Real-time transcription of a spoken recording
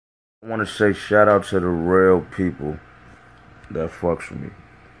I want to say shout out to the real people that fucks with me.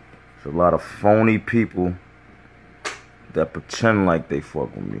 There's a lot of phony people that pretend like they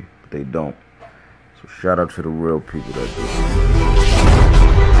fuck with me, but they don't. So shout out to the real people that do.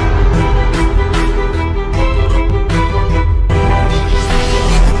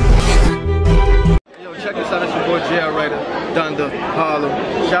 Yo, check this out, it's your boy J.R. Writer, Thunder, Harlem.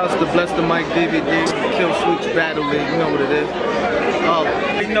 Shouts to BlessDaMiCDvd, Kill Switch Battle League, you know what it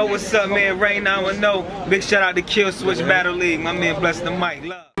is. You know what's up, man. Right now, I know. Big shout out to Kill Switch Battle League. My man BlessDaMiC.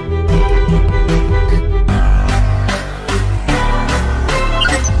 Love.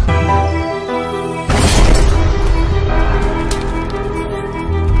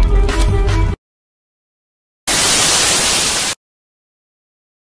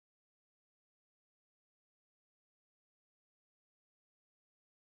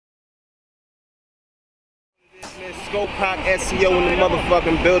 Man, Scope Pop, SEO in the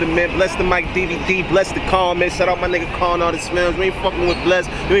motherfucking building, man. BlessDaMiCDvd, bless the Khan, man. Shout out my nigga Khan, all this man. We ain't fucking with Bless,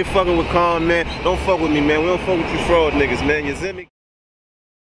 we ain't fucking with Khan, man. Don't fuck with me, man. We don't fuck with you fraud niggas, man. You see me?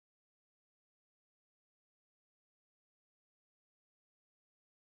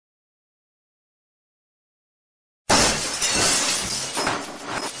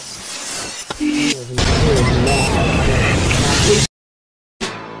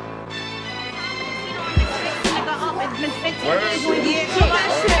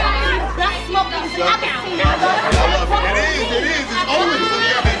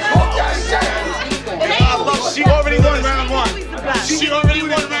 She already won round one. She already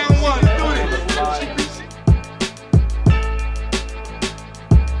won round one.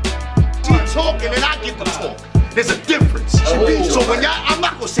 She talking and I get to talk. There's a difference. So when y'all, I'm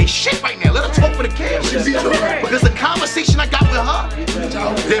not gonna say shit right now. Let her talk for the camera. Because the conversation I got with her,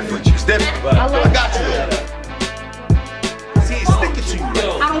 different. It's different. I got you. See, it's sticking to you.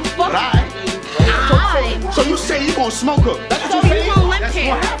 I don't fuck with So you say you gonna smoke her? That's so what you you gonna live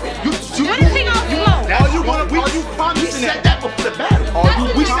here? You What do you think I'll smoke? we said that before the battle.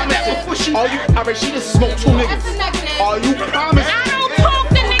 We said that before she. Alright, she just smoked two niggas. Are you promising? I don't talk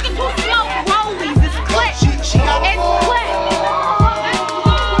to niggas who smoke rollies. It's click. She got It's click.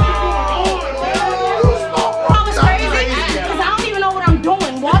 I was crazy because I don't even know what I'm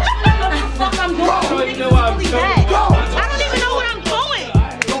doing. Watch me know what the fuck I'm doing. Niggas is really bad. I don't even know what I'm doing.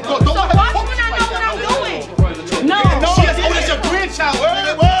 So watch when I know what I'm doing. No. She has, oh, that's your grandchild.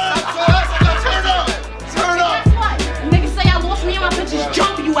 Turn up. Guess what? Niggas say I lost me and my bitches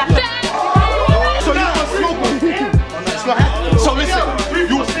jump you after that. So you gonna smoke her? So listen,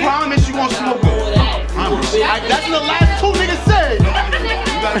 you promise you gonna smoke her? Promise. That's what the last two niggas said.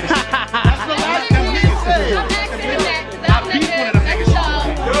 That's the last two niggas said. I beat one of them niggas.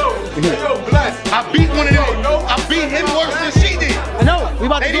 Yo, Bless. I beat one of them. I beat him worse than she did. I know. We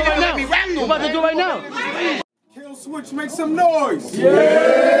about to They do it didn't right even let now. me rap no We about to do it right now. Kill Switch, make some noise! Yeah!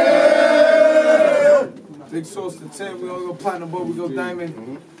 Big sauce to 10, we gonna go platinum, but we go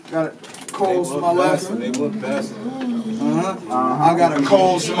diamond. Got a Coles to my left. They look best. I got a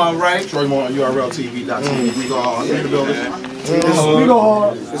Coles to my right. Troy Moore on URLTV.tv. We go in the building.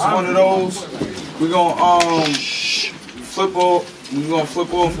 It's one of those. We gonna flip off. We gonna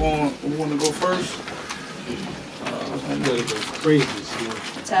flip off on who wanna go first.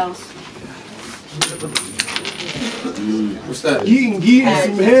 Tells. What's that? Getting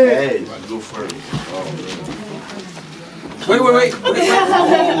some head. Go first. Wait.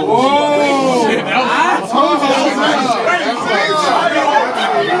 Oh!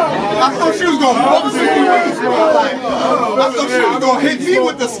 I thought she was gonna box me. I thought she was gonna hit me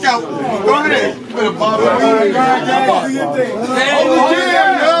with the scalpel. Go ahead.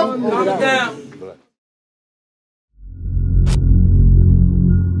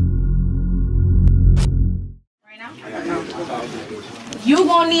 You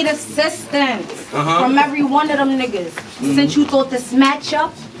gonna need assistance from every one of them niggas. Since you thought this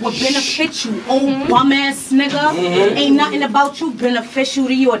matchup would benefit you, old bum ass nigga. Ain't nothing about you beneficial to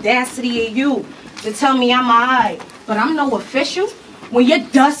the audacity of you to tell me I'm alright. But I'm no official. When your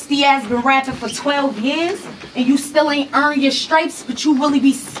dusty ass been rapping for 12 years and you still ain't earned your stripes, but you really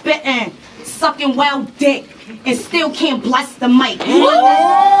be spitting, sucking wild dick, and still can't bless the mic.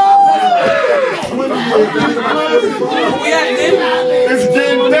 It's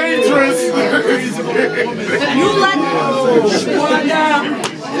getting dangerous.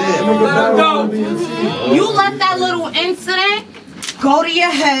 You let that little incident go to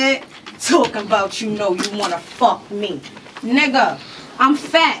your head, talking about you know you wanna fuck me. Nigga, I'm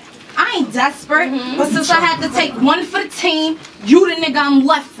fat. I ain't desperate, but since I had to take one for the team, you the nigga I'm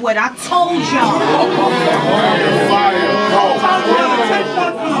left with. I told y'all.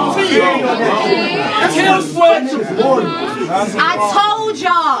 I told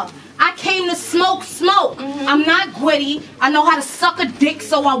y'all. I came to smoke. I'm not Gwitty. I know how to suck a dick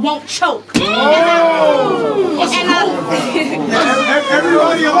so I won't choke. Everybody,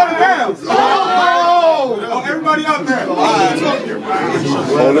 hold it down. Oh, everybody out there.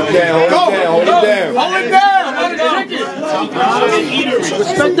 Hold it down, hold it down. Hold it down.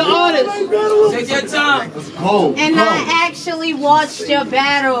 Respect the artist. Take your time. And I actually watched your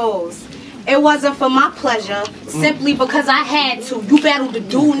battles. It wasn't for my pleasure, simply because I had to. You battled a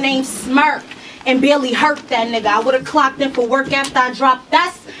dude named Smirk and barely hurt that nigga. I would have clocked in for work after I dropped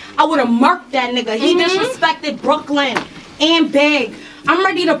that. I would have murked that nigga. He disrespected Brooklyn and Big. I'm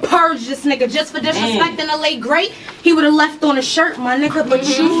ready to purge this nigga just for disrespecting the late great. He would have left on a shirt, my nigga, but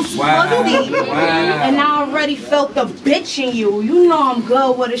you pussy. And I already felt the bitch in you. You know I'm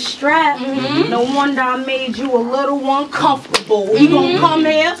good with a strap. No wonder I made you a little uncomfortable. You gonna come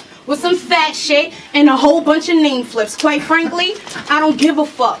here with some fat shit and a whole bunch of name flips. Quite frankly, I don't give a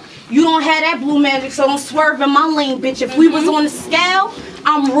fuck. You don't have that blue magic, so don't swerve in my lane, bitch. If we was on the scale,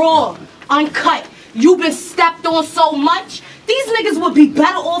 I'm raw, uncut. You been stepped on so much, these niggas would be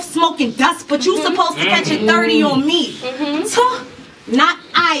better off smoking dust, but you supposed to catch a 30 on me. Not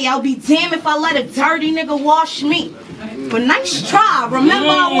I'll be damned if I let a dirty nigga wash me. But nice try. Remember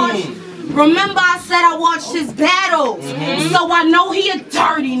I said I watched his battles, so I know he a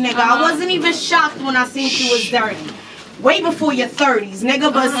dirty nigga. I wasn't even shocked when I seen he was dirty. Way before your 30s, nigga.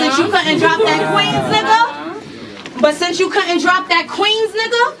 But since you couldn't drop that Queens,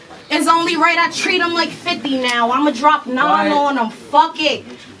 nigga, it's only right I treat him like 50 now. I'ma drop 9 on him. Fuck it.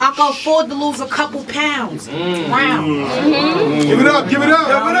 I can afford to lose a couple pounds. Round. Give it up, give it up,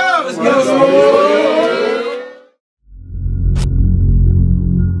 give it up. Let's go.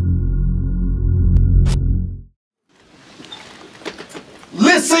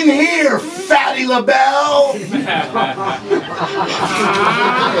 Listen here, Fatty LaBelle.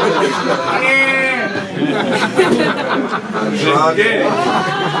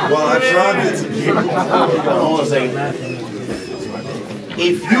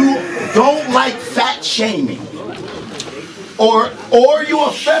 If you don't like fat shaming, or you're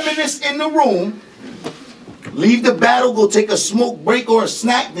a feminist in the room, leave the battle, go take a smoke break or a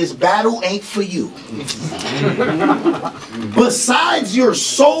snack. This battle ain't for you. Besides, you're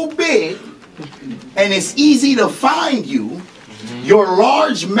so big and it's easy to find you. Your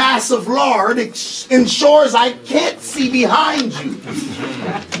large mass of lard ensures I can't see behind you.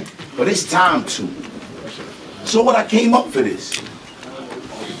 But it's time to. So what I came up for this?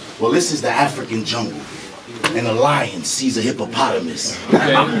 Well, this is the African jungle. And a lion sees a hippopotamus. I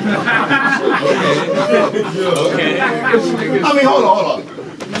mean, hold on.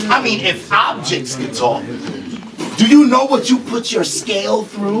 I mean, if objects can talk, do you know what you put your scale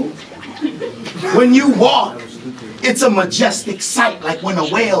through? When you walk, it's a majestic sight, like when a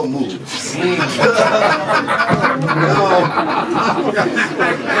whale moves.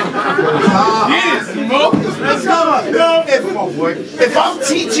 If I'm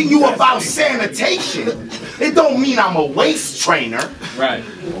teaching you about sanitation, it don't mean I'm a waist trainer. Right.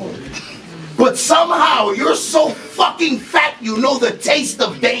 But somehow you're so fucking fat you know the taste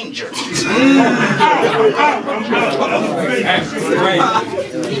of danger.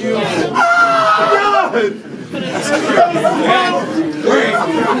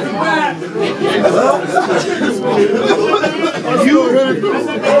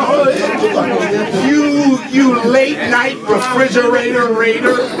 You late night refrigerator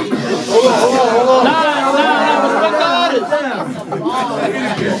raider. Hold on.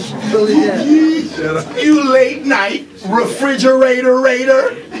 You late night refrigerator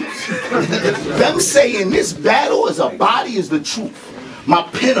raider. Them saying this battle as a body is the truth. My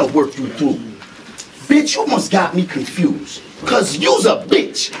pen'll work you through. Bitch, you almost got me confused. Cause you's a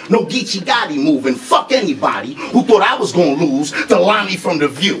bitch. No Geechee Gotti move and fuck anybody who thought I was gonna lose to Lonnie from The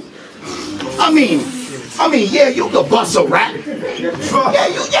View. I mean, yeah, you could bust a rap. Yeah,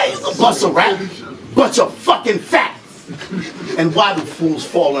 you could bust a rap. But you're fucking fat. And why do fools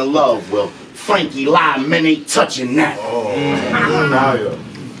fall in love? Well, Frankie lied, men ain't touching that.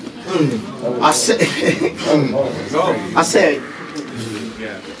 I said,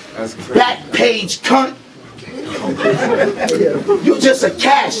 back page cunt. You just a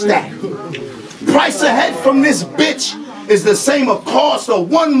cash stack. Price ahead from this bitch is the same of cost of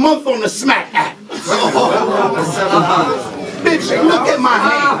 1 month on the Smack app. Bitch, look at my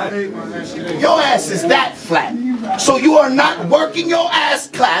hand. Your ass is that flat. So you are not working your ass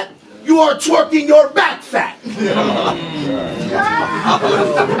clap, you are twerking your back fat.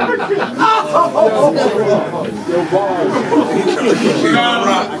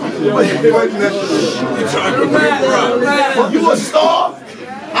 You a star?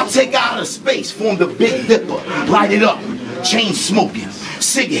 I'll take out of space, form the Big Dipper, light it up, chain smoking,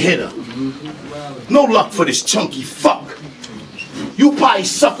 cig hitter. No luck for this chunky fuck. You probably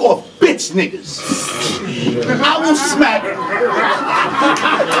suck off bitch niggas. I will smack.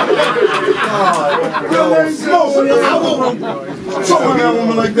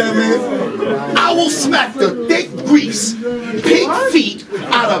 I will smack the thick grease, pig feet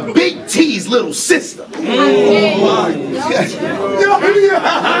out of Big T's little sister. Why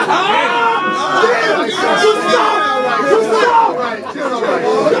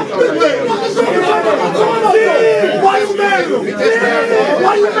you mad at him?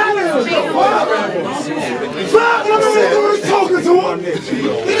 Why you mad at him? Fuck! Let him talking to him.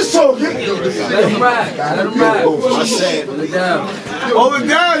 He just talking. Let him ride. Let him ride. I said, hold it down. Hold it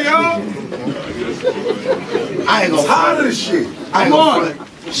down, y'all. I ain't gonna tired of this shit. I ain't gonna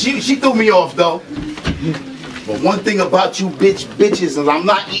front. She threw me off though. But one thing about you bitches is I'm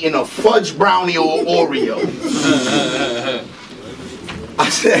not eating a fudge brownie or Oreo. I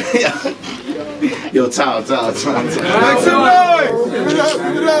said, yo, time. Make some noise! Give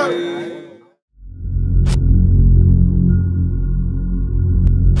it up.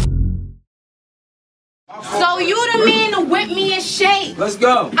 So you the man to whip me in shape. Let's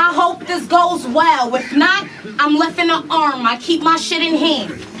go. I hope this goes well. If not, I'm lifting an arm. I keep my shit in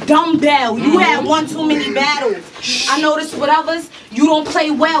hand. Dumbbell, you had one too many battles. I noticed with others, you don't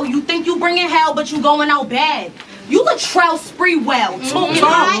play well. You think you bringing hell, but you going out bad. You Latrell Sprewell, talking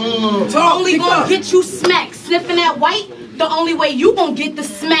high, only gonna get you smacked. Sniffing that white, the only way you gonna get the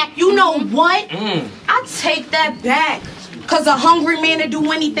smack. You know what? I take that back. Cause a hungry man to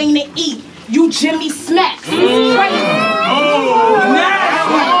do anything to eat. You Jimmy Smacks. It's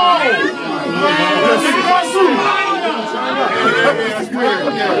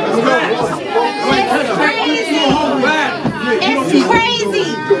crazy. It's crazy.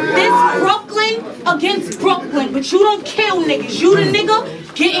 This Brooklyn against Brooklyn, but you don't kill niggas. You the nigga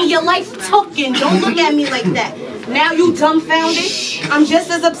getting your life taken. Don't look at me like that. Now you dumbfounded. I'm just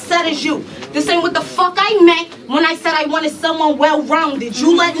as upset as you. This ain't what the fuck I meant when I said I wanted someone well-rounded.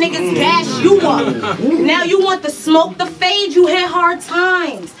 You let niggas gas you up. Now you want the smoke, the fade. You had hard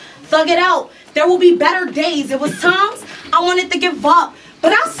times. Thug it out. There will be better days. It was times I wanted to give up.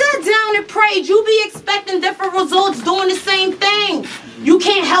 But I sat down and prayed. You be expecting different results doing the same thing. You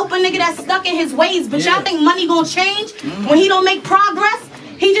can't help a nigga that's stuck in his ways, but y'all think money gonna change when he don't make progress?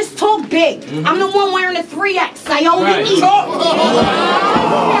 He just talk big. I'm the one wearing a 3X. I overeat. He just talk.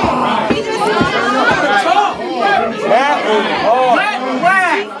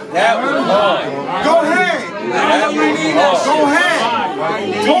 That was hard. Go ahead. Go ahead.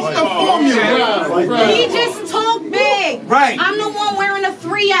 Talk the formula. He just talk big. Right. I'm the one wearing a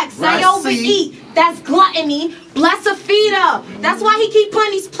 3X. I overeat. That's gluttony. BlessDaMiCDvd. That's why he keep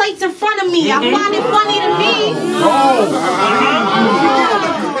putting these plates in front of me. I find it funny to me.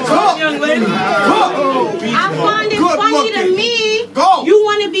 Talk, young lady. Talk. I find it funny to me. You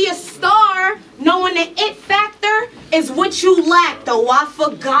want to be a star, knowing the it factor is what you lack, though. I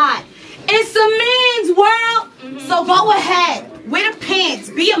forgot. It's a man's world. So go ahead. Wear the pants.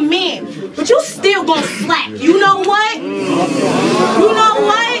 Be a man. But you still gonna slack. You know what? You know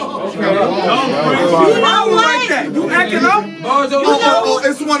what? You know what? You acting up?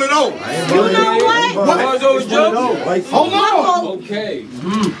 It's one of those. You know what? Hold on. Okay.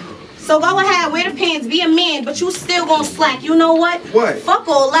 So go ahead, wear the pants, be a man, but you still gonna slack. You know what? What? Fuck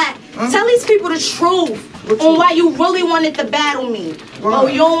all that. Tell these people the truth on why you really wanted to battle me. Oh,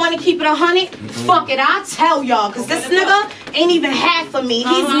 you don't want to keep it 100? Fuck it, I'll tell y'all, because this nigga ain't even half of me.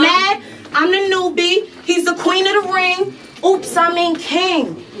 He's mad, I'm the newbie, he's the queen of the ring. Oops, I mean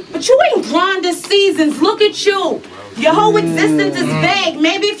king. But you ain't grinding seasons, look at you. Your whole existence is vague.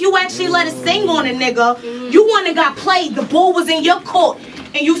 Maybe if you actually let it sing on a nigga, you wanna got played, the ball was in your court,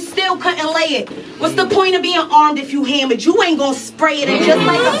 and you still couldn't lay it. What's the point of being armed if you hammered? You ain't gonna spray it and just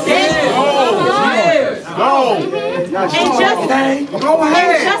like a bitch. And just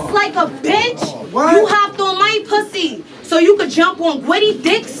like a bitch, you hopped on my pussy. So you could jump on Gwitty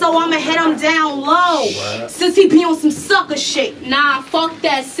dick, so I'ma hit him down low. Since he be on some sucker shit. Nah, fuck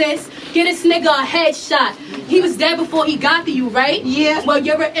that, sis. Get this nigga a headshot. He was dead before he got to you, right? Yeah. Well,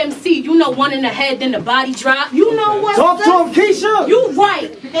 you're an MC. You know one in the head, then the body drop. You know what? Talk to him, Keisha. You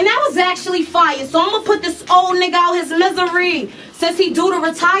right. And that was actually fire. So I'm gonna put this old nigga out his misery. Since he due to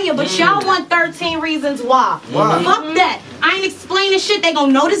retire, but y'all want 13 reasons why. Fuck that. I ain't explaining shit. They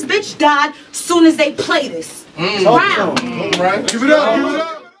gonna know this bitch died soon as they play this. Round. Right. Give it up. Give it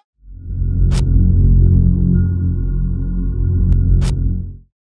up.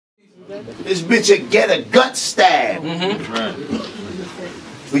 This bitch will get a gut stab.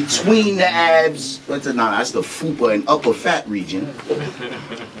 Between the abs, that's the fupa and upper fat region.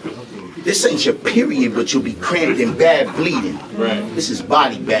 This ain't your period, but you'll be cramped and bad bleeding. This is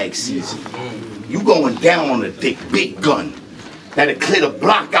body bag season. You going down on the dick, big gun. That'll clear the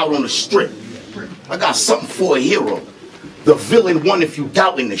block out on the strip. I got something for a hero. The villain one if you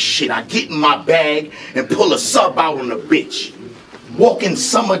doubting the shit. I get in my bag and pull a sub out on the bitch. Walking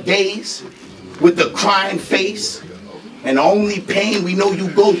summer days with the crying face. And the only pain we know you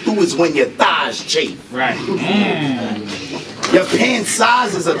go through is when your thighs chafe. Your pants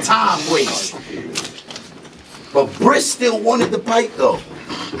size is a time waste. But Britt still wanted the pipe though.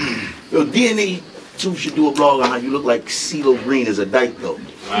 Yo, DNA 2 should do a blog on how you look like CeeLo Green as a dyke though.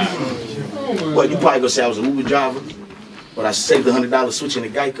 Well, you probably gonna say I was an Uber driver, but I saved $100 switching to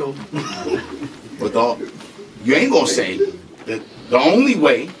Geico. But you ain't gonna say that the only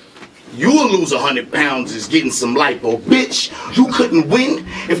way you will lose 100 pounds is getting some lipo. Bitch, you couldn't win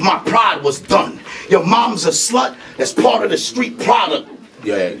if my pride was done. Your mom's a slut that's part of the street product.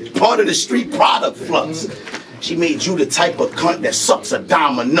 Yeah, part of the street product flux. She made you the type of cunt that sucks a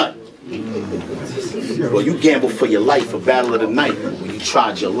dime a nut. Well, you gambled for your life, a battle of the night, when you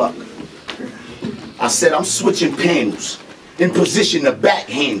tried your luck. I said I'm switching panels, in position to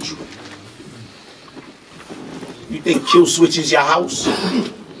backhand you. You think kill switch is your house?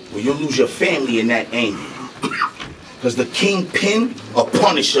 Well, you'll lose your family in that angle. Because the kingpin will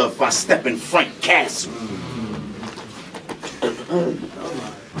punish her if I step in Frank Castle.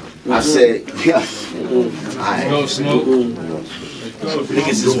 I said, yeah. Alright. Go smoke.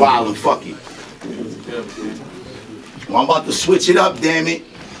 Niggas is wild and fuck it. Well, I'm about to switch it up, damn it.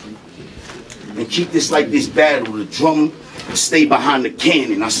 And keep this like this battle. The drum stay behind the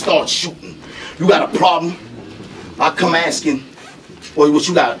cannon. I start shooting. You got a problem? I come asking, boy, what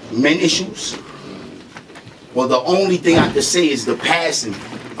you got, men issues? Well, the only thing I can say is the passing.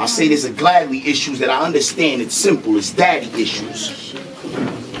 I say there's a gladly issues that I understand. It's simple. It's daddy issues.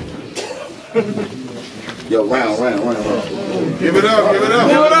 Yo, round. Give it up.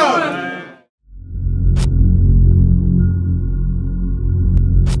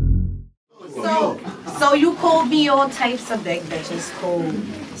 So you called me all types of big bitches, cool.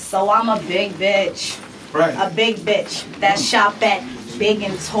 So I'm a big bitch. Right. A big bitch that shop at big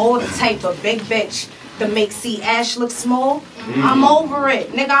and tall type of big bitch to make see Ash look small. I'm over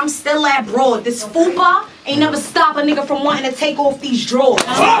it. Nigga, I'm still at broad. This fupa ain't never stop a nigga from wanting to take off these drawers.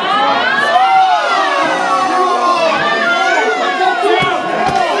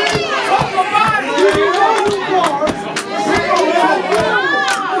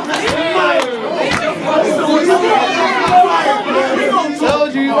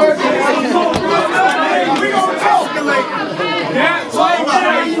 Told you working.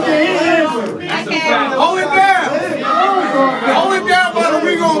 Hold it down, brother.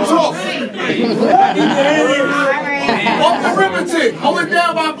 We gonna talk. Off the riveting. Hold it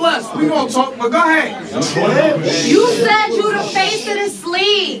down by Bless. We gonna talk, but go ahead. You said you the face of this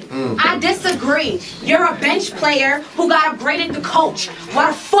league. I disagree. You're a bench player who got upgraded to coach. Why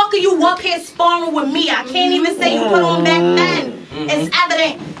the fuck are you up here sparring with me? I can't even say you put on back then. It's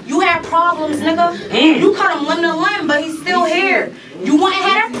evident. You had problems, nigga. You cut him limb to limb, but he's still here. You wouldn't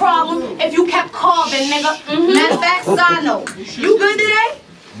have that problem if you kept carving, nigga. Matter of fact, side note, you good today?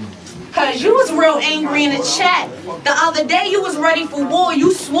 Cause you was real angry in the chat. The other day you was ready for war.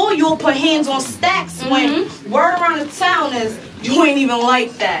 You swore you'll put hands on stacks when word around the town is you ain't even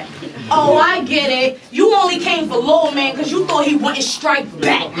like that. Oh, I get it. You only came for Lil Man because you thought he wouldn't strike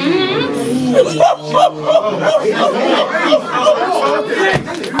back.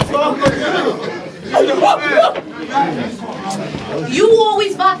 You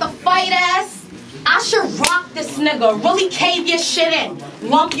always about to fight ass. I should rock this nigga, really cave your shit in,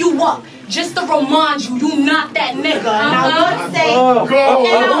 lump you up, just to remind you, you not that nigga.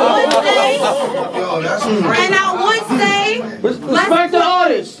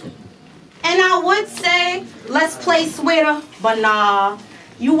 And I would say, let's play Sweater, but nah,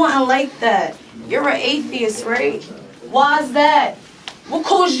 you wouldn't like that. You're an atheist, right? Why's that? What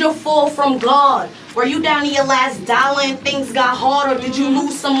caused your fall from God? Were you down to your last dollar and things got hard, or did you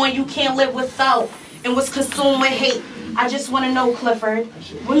lose someone you can't live without and was consumed with hate? I just want to know, Clifford,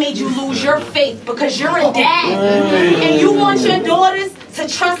 what made you lose your faith? Because you're a dad, and you want your daughters to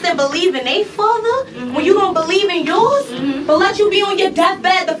trust and believe in their father when you don't believe in yours? But let you be on your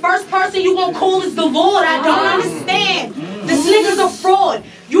deathbed, the first person you gonna call is the Lord. I don't understand. This nigga's a fraud.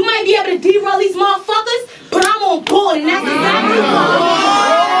 You might be able to derail these motherfuckers, but I'm on board, and that's exactly why.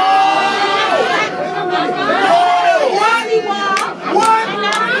 What?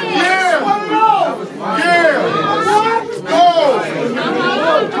 Yeah.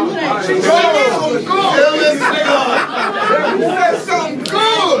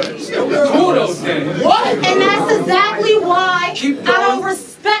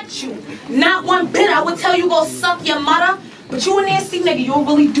 Not one bit. I would tell you go suck your mother. But you a nasty nigga, you don't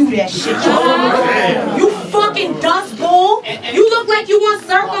really do that shit, yo. You fucking dust bowl. You look like you want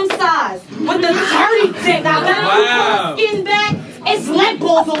circumcised. With the dirty dick. I got you skin back. It's leg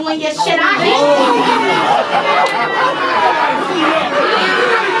balls on your shit. I hate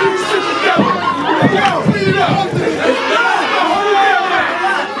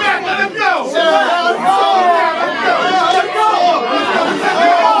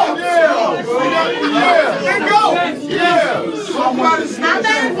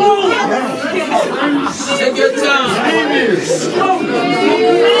Take your time.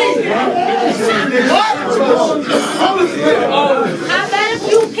 I bet if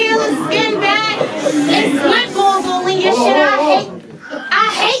you peel his skin back, it's leg balls all in your shit.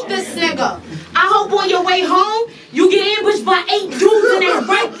 I hate this nigga. I hope on your way home, you get ambushed by 8 dudes and they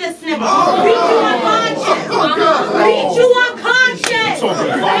rape this nigga. Beat you unconscious. Beat you unconscious.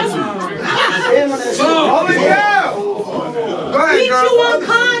 Beat you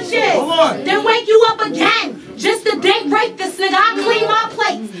unconscious. Then wake you up again. Just to date rape this nigga. I clean my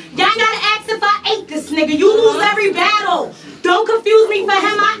plates. Y'all gotta ask if I ate this nigga. You lose every battle. Don't confuse me for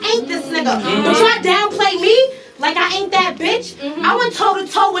him. I ain't this nigga. Don't try to downplay me like I ain't that bitch. I went toe to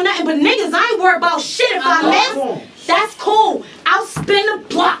toe with nothing but niggas. I ain't worried about shit if I miss. That's cool. I'll spin the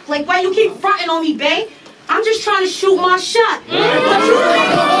block. Like, why you keep fronting on me, babe? I'm just trying to shoot my shot. But you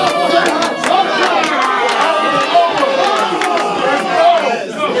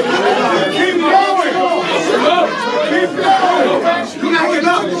keep going. Keep going.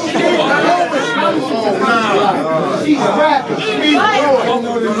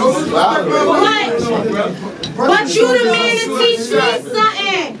 But you the man to teach me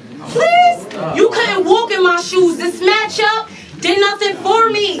something. Please? You couldn't walk in my shoes. This matchup did nothing for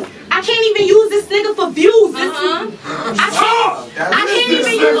me. I can't even use this nigga for views. I can't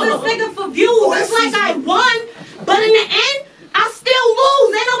even use this nigga for views. It's like I won, but in the end, I still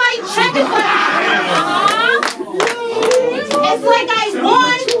lose. Ain't nobody checking for that. It's like I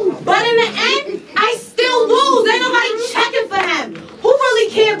won, but in the end, I still lose. Ain't nobody checking for him. Who really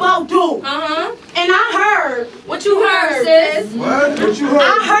care about dude? And I heard. What you heard, sis? What you heard? I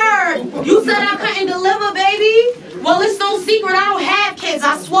heard. You said I couldn't deliver, baby. Well, it's no secret. I don't have kids.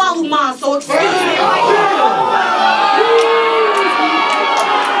 I swallow mine, so excuse me.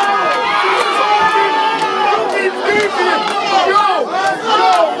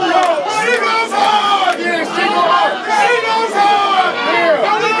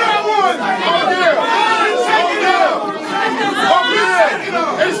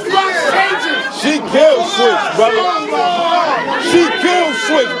 She killed Switch, brother. She killed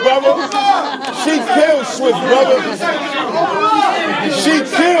Switch, brother. She killed Switch, brother. She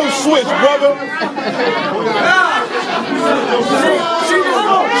killed Switch, brother.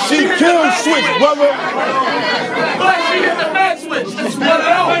 She killed Switch, brother. She hit the back switch. That's one of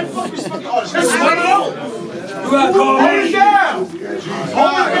those. That's one of those. You gotta call me. Hold it down.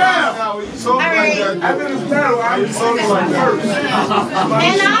 Hold it down. After this battle, I was like first.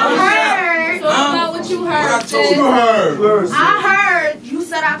 And I heard. About what you heard, sis. I heard you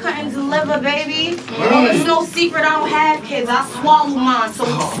said I couldn't deliver, baby. Well, it's no secret I don't have kids. I swallow mine, so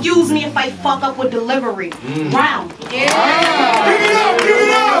excuse me if I fuck up with delivery. Round. Give it up, give it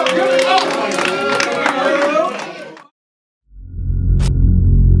up, give it up.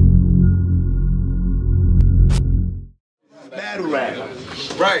 Battle rap.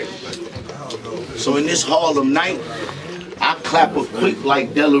 Right. So in this Harlem night, I clap her quick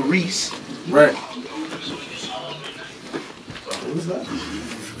like Della Reese. Right. Who's that?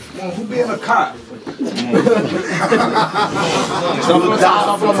 Who being a cop? Die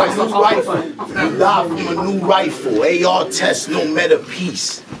from a new rifle. AR test, no meta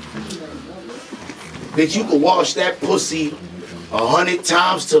piece. Bitch, you can wash that pussy 100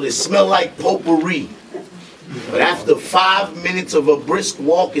 times till it smell like potpourri. But after 5 minutes of a brisk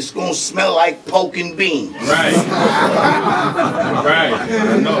walk, it's gonna smell like poke and beans. Right. Right.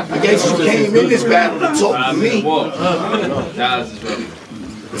 I guess you came in this battle to talk to me.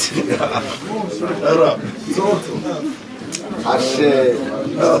 Shut up. I said,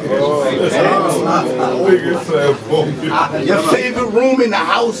 your favorite room in the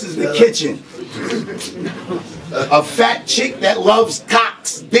house is the kitchen. A fat chick that loves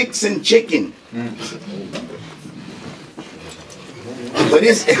cocks, dicks, and chicken. But in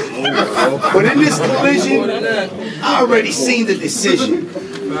this collision, I already seen the decision.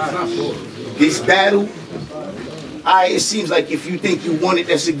 This battle, it seems like if you think you won it,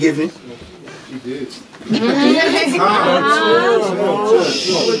 that's a given. He did. Hold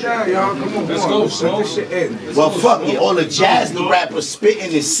it down, y'all. Come on. Let's go, Smoke. Well, fuck it. All the jazz the rapper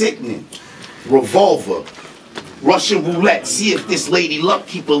spitting is sickening. Revolver. Russian roulette. See if this lady luck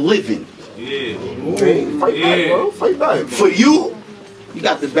keep her living. Yeah. Fight back, bro. Fight back. For you, you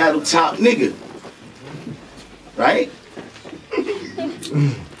got the battle top nigga. Right?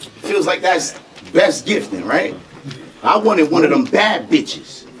 Feels like that's best gifting, right? I wanted one of them bad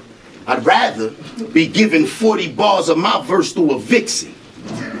bitches. I'd rather be giving 40 bars of my verse to a vixen.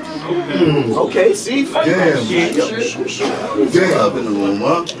 Okay, see? Fight back. Damn. Love in the room,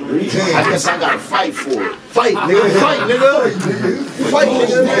 huh? I guess I gotta fight for it. Fight, nigga. Fight, nigga. Fight,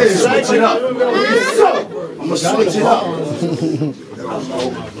 nigga. Switch it up. I'm gonna switch it up.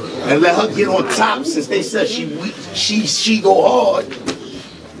 And let her get on top since they said she weak. She go hard.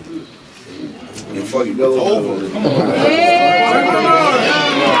 And fucking go over.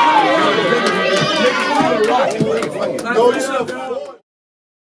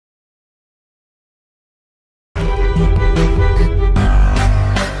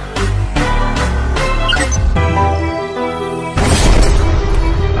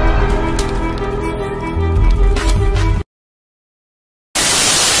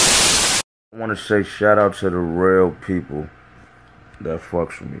 I want to say shout out to the real people that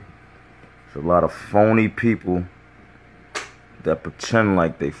fucks with me. There's a lot of phony people that pretend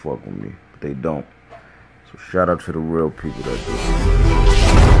like they fuck with me, but they don't. So shout out to the real people that do.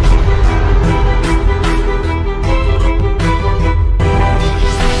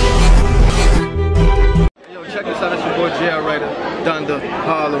 Yo, check this out. It's your boy J.R. Writer, Thunder,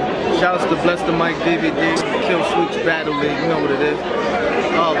 Harlem. Shouts to BlessDaMiCDvd, Kill Switch Battle League. You know what it is.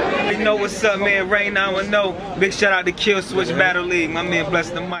 You know what's up, man. Right now, I know. Big shout out to Kill Switch Battle League. My man,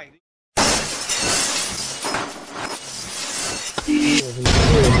 BlessDaMiC.